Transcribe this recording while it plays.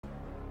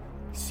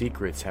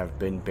Secrets have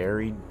been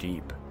buried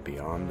deep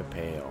beyond the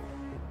pale.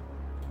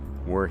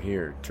 We're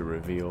here to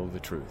reveal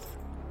the truth.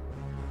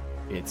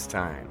 It's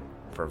time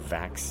for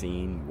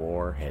Vaccine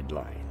War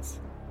Headlines.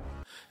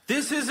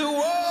 This is a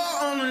war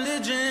on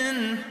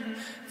religion.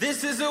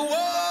 This is a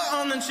war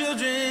on the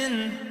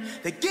children.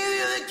 They give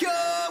you the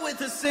cure with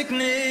the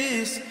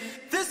sickness.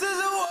 This is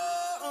a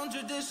war on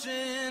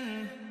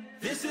tradition.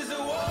 This is a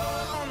war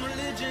on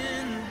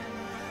religion.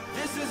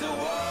 This is a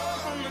war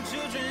on the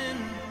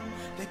children.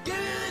 They give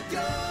you the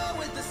cure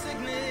with the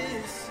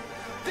sickness.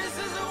 This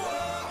is a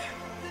war.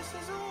 This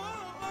is a war.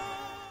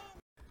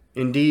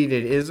 Indeed,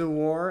 it is a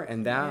war,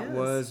 and that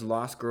was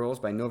Lost Girls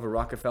by Nova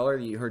Rockefeller.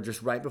 You heard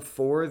just right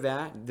before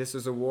that, This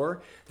is a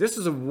War. This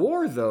is a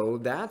War, though.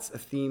 That's a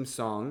theme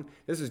song.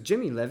 This is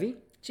Jimmy Levy.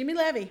 Jimmy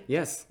Levy.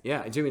 Yes,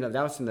 yeah, Jimmy Levy.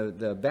 That was in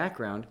the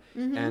background.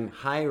 Mm-hmm. And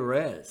High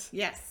Res.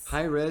 Yes.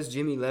 High Res,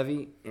 Jimmy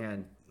Levy,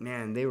 and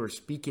man, they were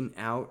speaking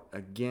out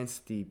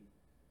against the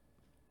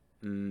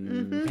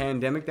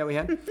pandemic that we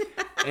had.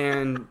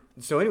 And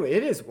so anyway,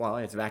 it's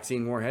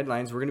Vaccine War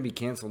Headlines. We're going to be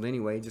canceled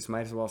anyway. Just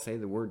might as well say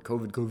the word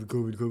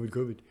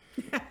COVID.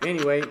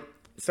 Anyway,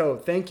 so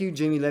thank you,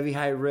 Jimmy Levy,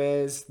 High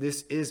Res.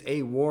 This is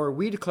a war.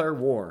 We declare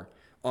war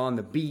on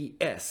the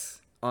BS,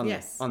 on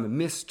the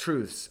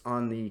mistruths,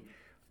 on the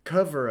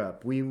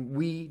cover-up.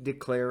 We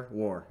declare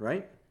war,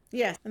 right?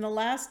 Yes. And the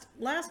last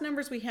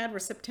numbers we had were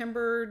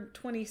September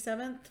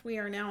 27th. We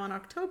are now on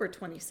October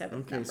 27th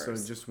Okay, numbers. so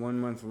just 1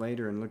 month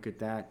later, and look at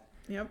that.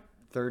 Yep.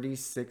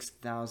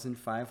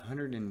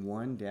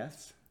 36,501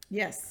 deaths.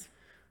 Yes.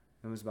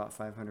 That was about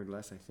 500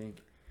 less, I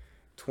think.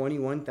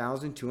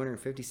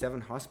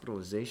 21,257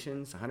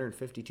 hospitalizations,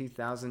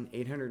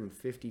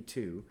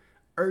 152,852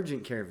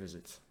 urgent care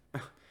visits.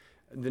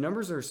 The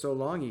numbers are so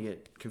long you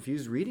get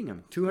confused reading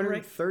them.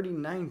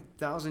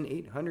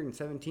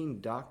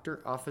 239,817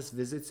 doctor office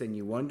visits, and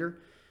you wonder,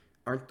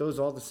 aren't those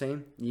all the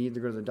same? You either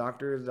go to the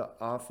doctor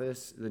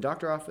office, the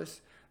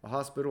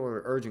hospital,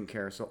 or urgent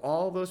care. So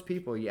all those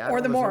people, you add or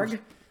all the those morgue.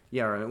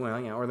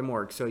 numbers, or the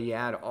morgue. So you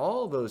add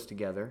all those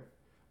together.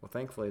 Well,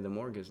 thankfully, the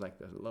morgue is like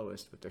the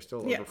lowest, but they're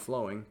still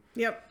overflowing.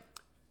 Yep.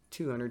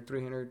 200,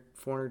 300,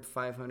 400,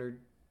 500,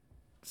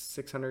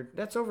 600.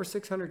 That's over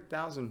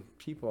 600,000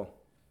 people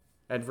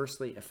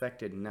adversely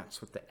affected, and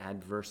that's what the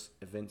adverse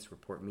events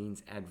report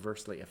means,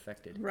 adversely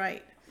affected.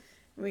 Right.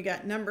 We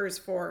got numbers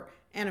for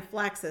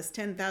anaphylaxis,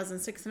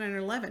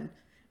 10,611,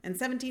 and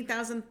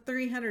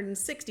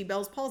 17,360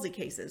 Bell's palsy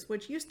cases,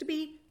 which used to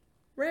be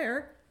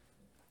rare.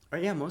 Oh,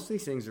 yeah, most of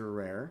these things are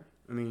rare.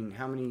 I mean,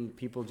 how many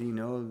people do you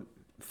know?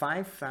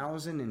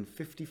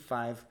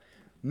 5,055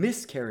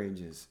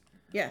 miscarriages.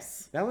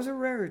 Yes. That was a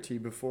rarity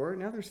before.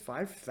 Now there's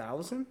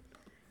 5,000?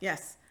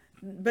 Yes.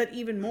 But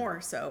even more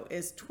so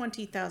is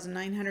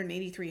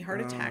 20,983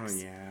 heart attacks. Oh,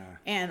 yeah.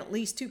 And at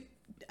least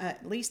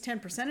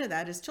 10% of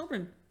that is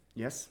children.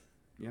 Yes,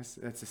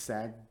 that's a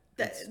sad.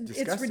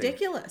 It's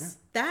ridiculous.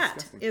 Yeah, that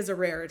disgusting. is a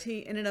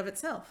rarity in and of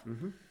itself.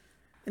 Mm-hmm.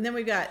 And then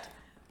we've got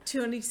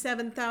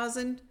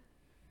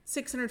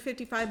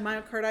 27,655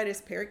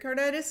 myocarditis,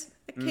 pericarditis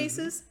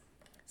cases,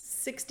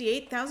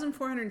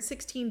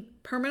 68,416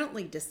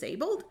 permanently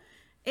disabled,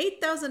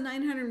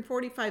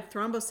 8,945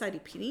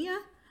 thrombocytopenia,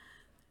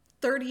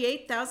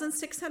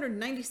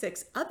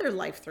 38,696 other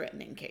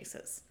life-threatening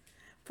cases,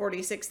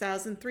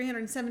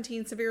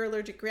 46,317 severe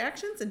allergic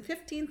reactions, and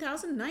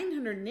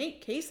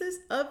 15,908 cases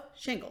of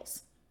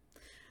shingles.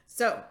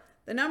 So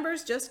the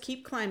numbers just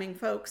keep climbing,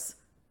 folks.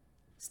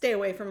 Stay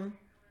away from them.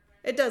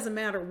 It doesn't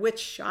matter which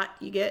shot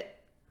you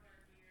get.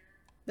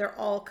 They're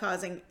all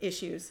causing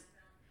issues.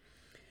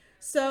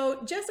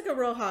 So Jessica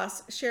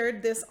Rojas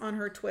shared this on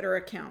her Twitter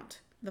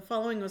account. The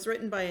following was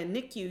written by a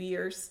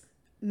NICU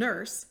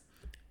nurse,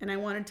 and I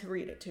wanted to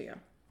read it to you.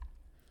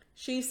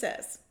 She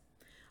says,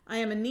 I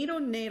am a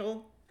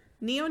neonatal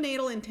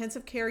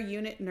intensive care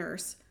unit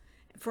nurse.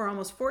 For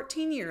almost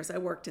 14 years, I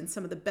worked in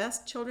some of the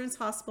best children's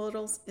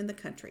hospitals in the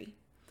country.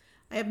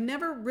 I have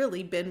never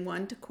really been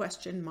one to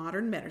question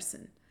modern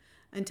medicine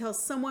until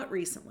somewhat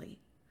recently.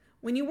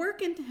 When you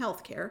work in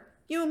healthcare,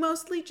 you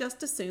mostly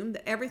just assume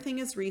that everything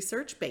is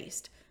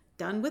research-based,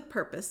 done with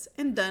purpose,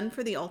 and done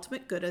for the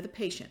ultimate good of the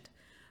patient.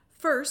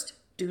 First,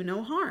 do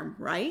no harm,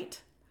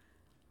 right?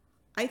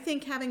 I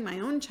think having my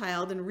own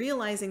child and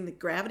realizing the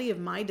gravity of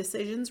my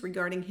decisions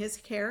regarding his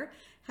care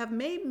have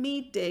made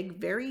me dig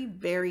very,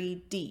 very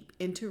deep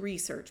into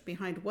research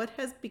behind what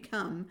has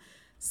become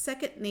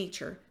second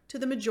nature to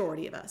the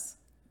majority of us,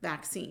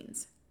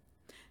 vaccines.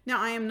 Now,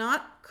 I am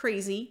not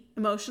crazy,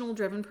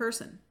 emotional-driven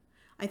person.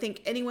 I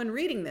think anyone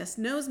reading this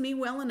knows me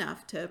well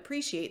enough to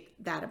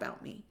appreciate that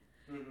about me.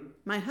 Mm-hmm.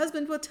 My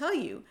husband will tell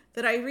you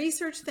that I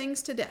research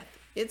things to death.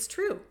 It's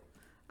true.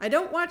 I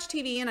don't watch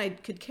TV, and I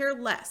could care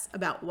less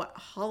about what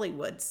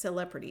Hollywood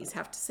celebrities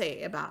have to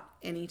say about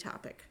any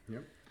topic.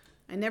 Yep.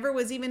 I never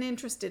was even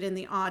interested in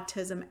the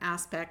autism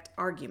aspect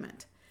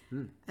argument.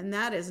 And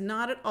that is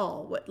not at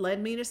all what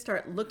led me to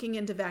start looking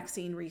into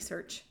vaccine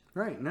research.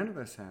 Right, none of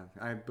us have.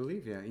 I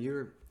believe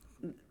you.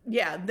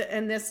 Yeah,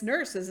 and this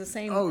nurse is the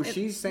same. Oh,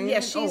 she's saying. Yeah,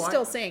 it? she's Oh,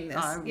 still saying this.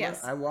 I,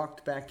 yes, I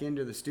walked back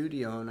into the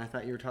studio and I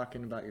thought you were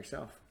talking about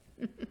yourself.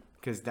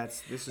 Because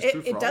this is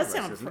true for it all does of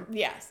sound. us, isn't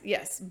it?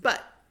 Yes,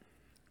 but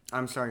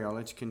I'm sorry, I'll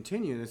let you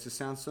continue. This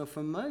sounds so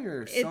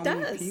familiar. It So does.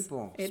 many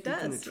people It speaking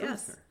does, the truth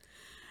yes.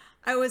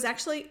 here.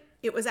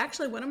 It was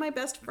actually one of my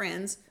best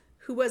friends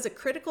who was a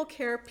critical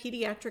care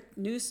pediatric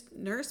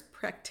nurse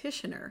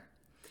practitioner.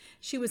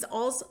 She was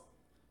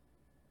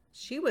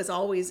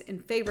always in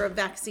favor of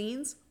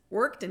vaccines,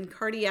 worked in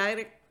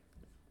cardiac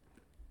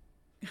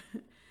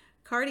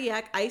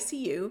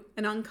ICU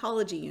and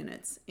oncology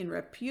units in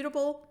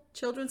reputable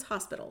children's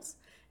hospitals,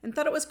 and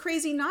thought it was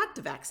crazy not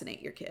to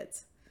vaccinate your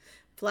kids.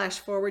 Flash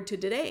forward to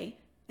today,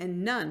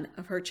 and none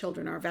of her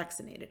children are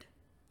vaccinated.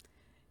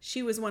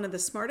 She was one of the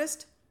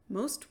smartest,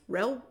 most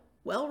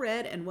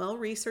well-read and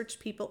well-researched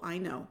people I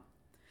know.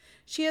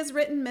 She has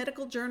written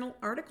medical journal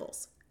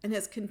articles and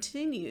has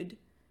continued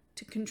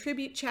to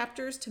contribute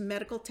chapters to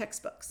medical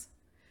textbooks.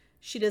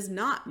 She does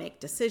not make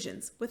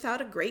decisions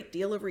without a great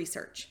deal of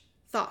research,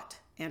 thought,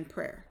 and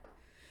prayer.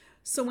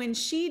 So when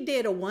she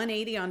did a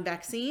 180 on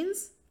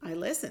vaccines, I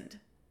listened,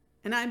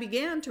 and I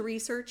began to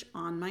research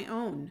on my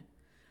own.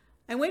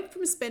 I went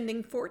from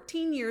spending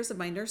 14 years of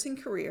my nursing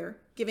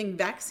career giving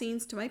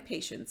vaccines to my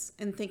patients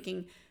and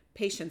thinking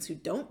patients who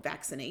don't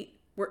vaccinate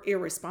were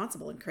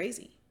irresponsible and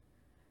crazy,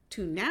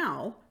 to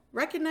now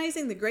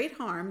recognizing the great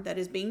harm that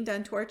is being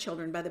done to our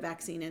children by the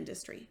vaccine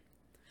industry.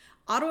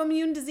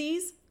 Autoimmune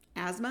disease,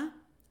 asthma,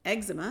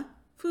 eczema,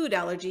 food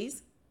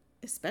allergies,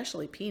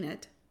 especially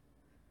peanut,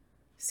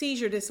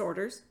 seizure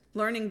disorders,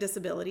 learning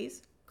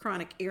disabilities,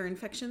 chronic ear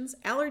infections,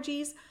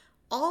 allergies,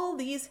 all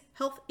these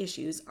health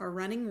issues are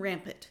running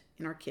rampant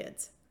in our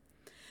kids.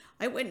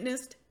 I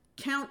witnessed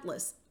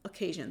countless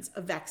occasions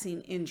of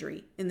vaccine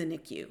injury in the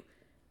NICU,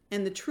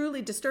 and the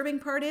truly disturbing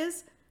part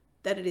is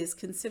that it is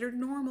considered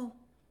normal.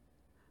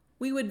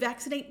 We would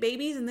vaccinate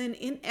babies, and then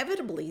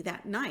inevitably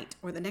that night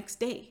or the next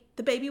day,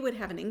 the baby would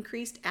have an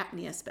increased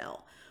apnea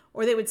spell,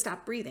 or they would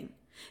stop breathing.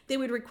 They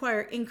would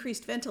require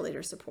increased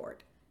ventilator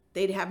support.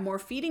 They'd have more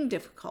feeding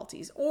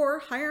difficulties or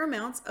higher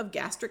amounts of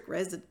gastric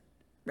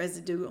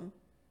residual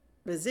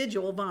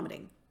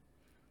vomiting.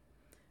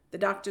 The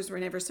doctors were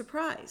never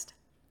surprised.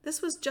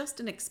 This was just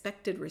an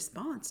expected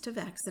response to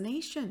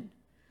vaccination.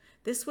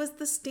 This was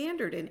the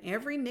standard in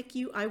every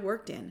NICU I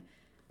worked in.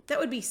 That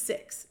would be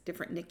 6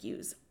 different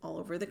NICUs all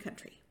over the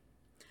country.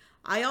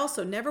 I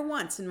also never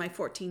once in my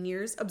 14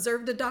 years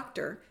observed a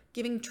doctor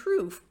giving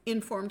true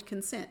informed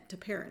consent to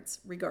parents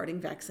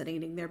regarding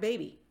vaccinating their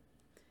baby.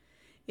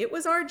 It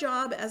was our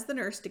job as the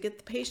nurse to get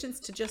the patients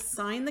to just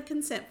sign the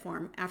consent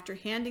form after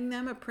handing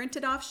them a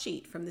printed off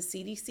sheet from the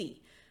CDC,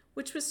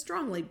 which was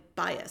strongly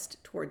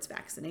biased towards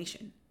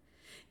vaccination.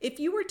 If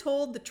you were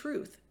told the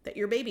truth that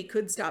your baby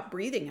could stop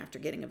breathing after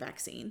getting a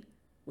vaccine,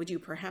 would you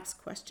perhaps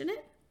question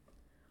it?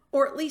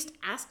 Or at least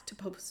ask to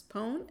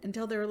postpone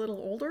until they're a little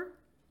older?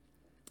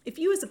 If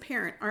you as a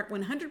parent aren't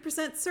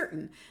 100%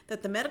 certain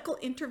that the medical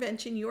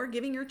intervention you are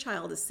giving your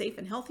child is safe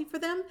and healthy for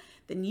them,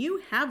 then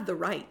you have the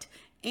right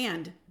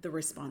and the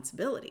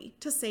responsibility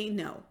to say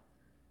no.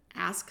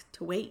 Ask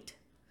to wait.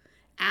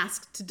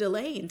 Ask to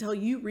delay until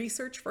you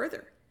research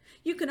further.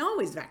 You can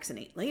always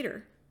vaccinate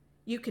later.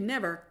 You can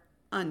never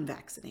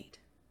unvaccinate.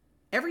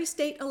 Every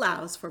state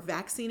allows for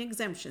vaccine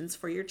exemptions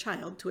for your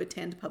child to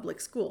attend public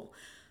school.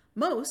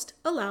 Most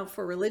allow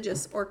for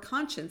religious or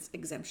conscience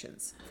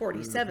exemptions,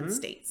 47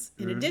 states,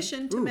 in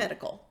addition to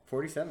medical.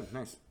 47,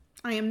 nice.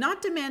 I am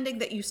not demanding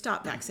that you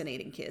stop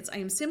vaccinating kids. I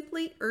am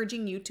simply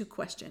urging you to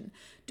question.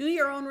 Do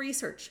your own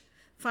research.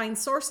 Find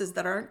sources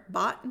that aren't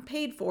bought and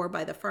paid for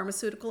by the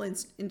pharmaceutical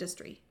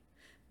industry.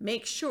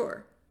 Make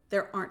sure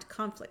there aren't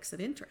conflicts of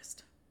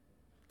interest.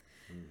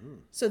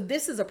 So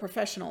this is a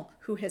professional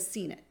who has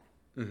seen it.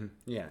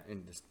 Yeah,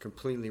 and just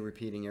completely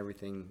repeating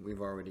everything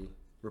we've already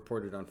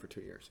reported on for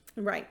 2 years.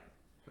 Right.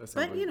 That's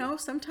But you unbelievable. know,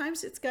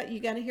 sometimes you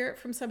got to hear it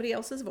from somebody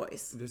else's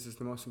voice. This is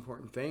the most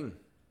important thing.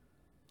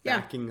 Yeah.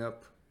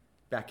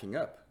 Backing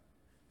up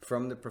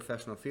from the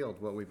professional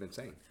field, what we've been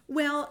saying.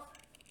 Well,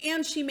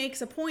 and she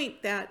makes a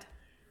point that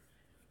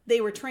they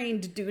were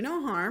trained to do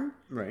no harm.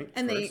 Right,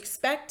 And they first.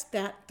 expect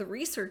that the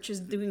research is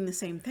doing the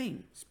same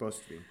thing.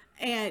 Supposed to be.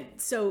 And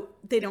so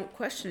they don't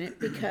question it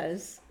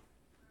because...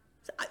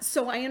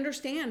 So I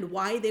understand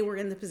why they were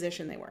in the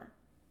position they were.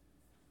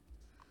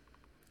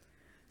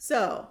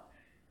 So,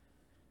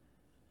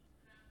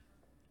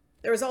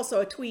 there was also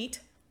a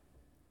tweet.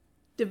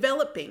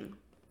 Developing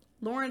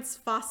Lawrence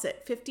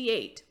Fawcett,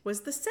 58,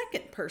 was the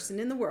second person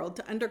in the world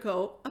to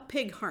undergo a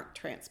pig heart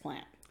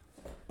transplant.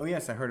 Oh,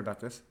 yes, I heard about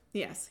this.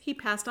 Yes, he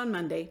passed on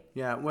Monday.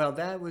 Yeah, well,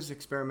 that was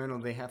experimental.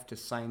 They have to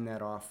sign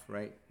that off,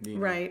 right?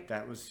 Right.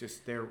 That was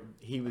just their...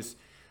 He was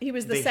the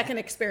they- second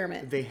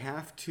experiment. They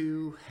have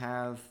to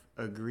have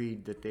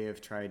agreed that they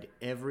have tried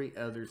every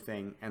other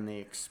thing, and they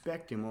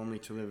expect him only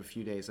to live a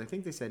few days. I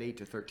think they said 8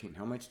 to 13.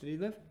 How much did he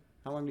live?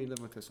 How long did he live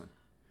with this one?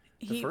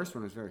 The first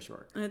one was very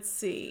short. Let's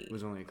see. It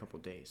was only a couple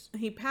days.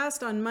 He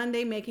passed on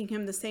Monday, making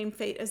him the same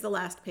fate as the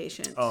last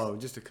patient. Oh,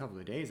 just a couple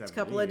of days, I believe. A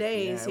couple of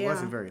days, It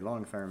wasn't very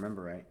long, if I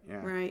remember right.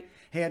 Yeah. Right.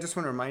 Hey, I just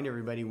want to remind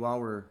everybody while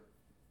we're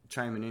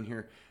chiming in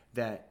here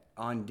that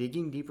on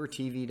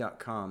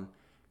diggingdeepertv.com,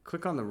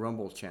 click on the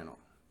Rumble channel.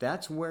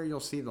 That's where you'll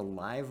see the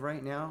live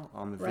right now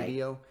on the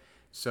video.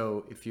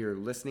 So if you're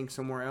listening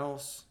somewhere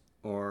else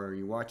or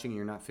you're watching and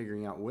you're not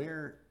figuring out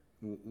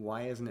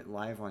why isn't it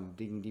live on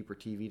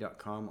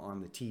diggingdeepertv.com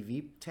on the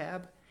TV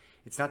tab?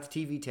 It's not the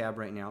TV tab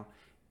right now.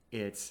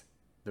 It's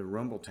the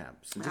Rumble tab.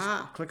 So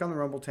just click on the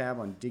Rumble tab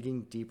on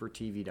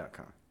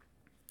diggingdeepertv.com.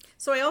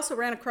 So I also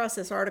ran across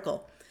this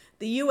article.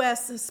 The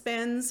U.S.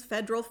 suspends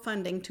federal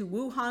funding to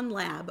Wuhan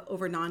lab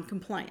over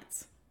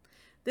noncompliance.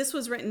 This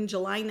was written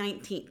July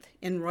 19th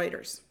in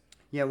Reuters.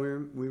 Yeah, we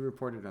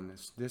reported on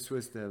this. This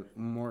was the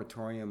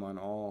moratorium on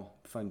all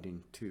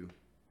funding to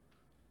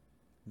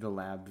the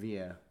lab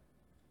via...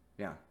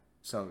 Yeah.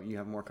 So you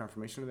have more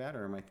confirmation of that,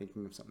 or am I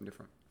thinking of something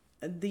different?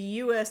 The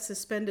U.S.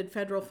 suspended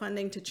federal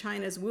funding to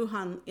China's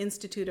Wuhan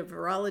Institute of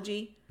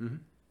Virology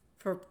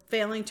for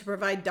failing to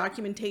provide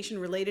documentation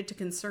related to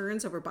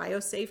concerns over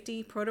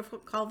biosafety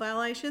protocol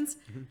violations.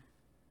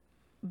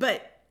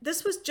 But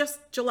this was just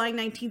July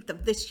 19th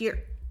of this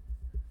year,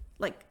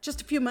 like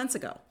just a few months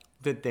ago.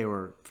 That they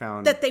were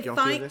found That they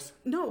guilty of this?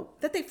 No,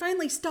 that they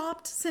finally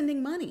stopped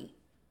sending money.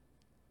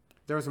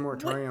 There was a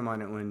moratorium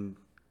on it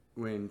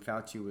when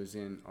Fauci was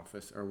in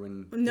office, or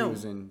when he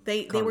was in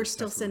they were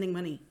still testimony. sending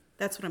money.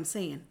 That's what I'm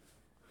saying.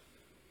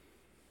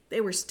 They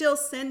were still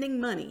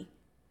sending money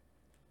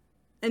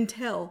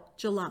until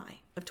July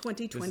of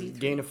 2023. This is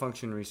gain of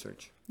function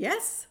research.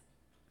 Yes.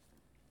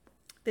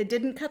 They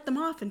didn't cut them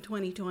off in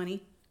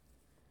 2020.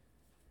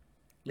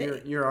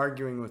 You're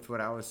arguing with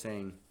what I was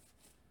saying,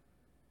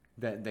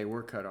 that they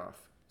were cut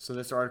off. So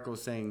this article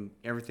is saying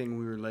everything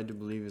we were led to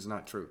believe is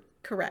not true.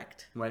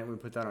 Correct. Why didn't we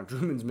put that on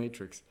Truman's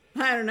Matrix?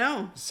 I don't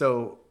know.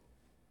 So,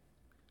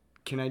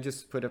 can I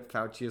just put up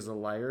Fauci as a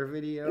liar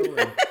video?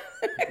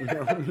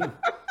 And,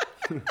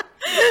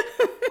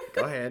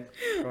 Go ahead.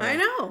 I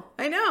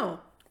know.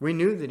 We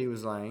knew that he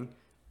was lying,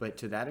 but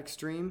to that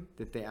extreme,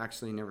 that they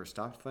actually never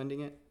stopped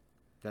funding it,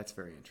 that's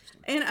very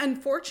interesting. And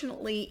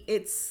unfortunately,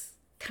 it's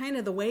kind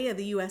of the way of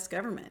the U.S.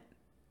 government.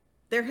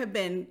 There have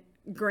been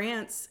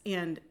grants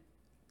and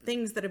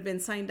things that have been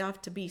signed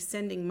off to be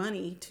sending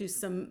money to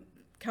some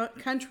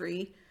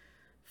country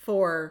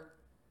for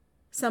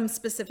some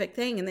specific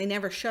thing, and they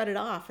never shut it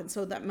off, and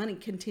so that money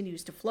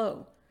continues to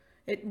flow.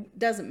 It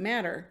doesn't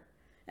matter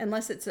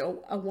unless it's a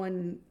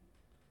one-time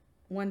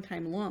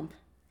lump,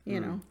 you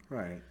know.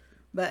 Right.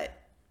 But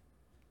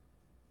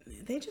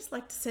they just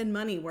like to send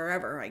money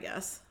wherever, I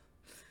guess.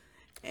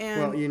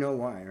 And Well, you know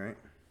why, right?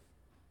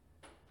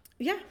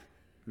 yeah,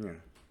 Yeah.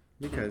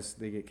 Because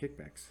they get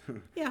kickbacks.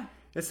 yeah.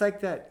 It's like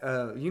that,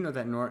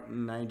 that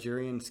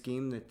Nigerian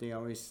scheme that they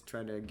always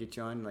try to get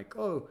you on, like,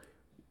 oh,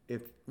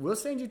 if we'll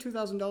send you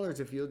 $2,000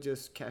 if you'll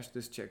just cash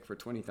this check for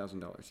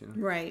 $20,000, you know?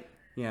 Right.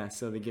 Yeah,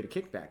 so they get a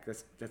kickback.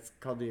 That's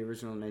called the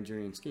original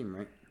Nigerian scheme,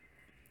 right?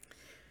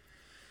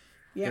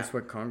 Yeah. That's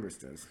what Congress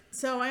does.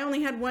 So I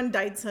only had one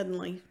died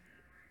suddenly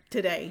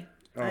today.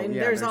 Oh, And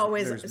yeah, there's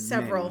always there's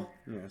several.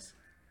 many. Yes.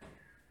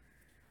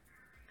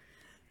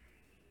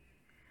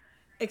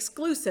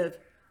 Exclusive.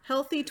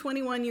 Healthy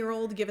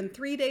 21-year-old given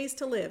 3 days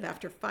to live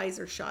after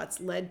Pfizer shots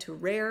led to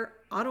rare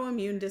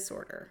autoimmune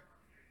disorder.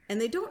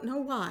 And they don't know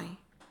why.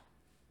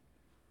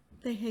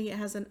 He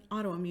has an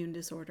autoimmune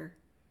disorder.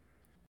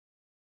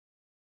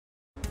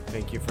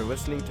 Thank you for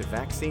listening to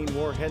Vaccine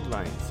War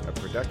Headlines, a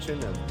production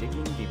of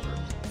Digging Deeper.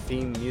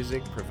 Theme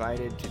music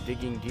provided to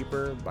Digging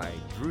Deeper by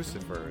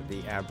Drucifer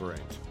the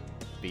Aberrant.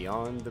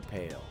 Beyond the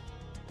Pale.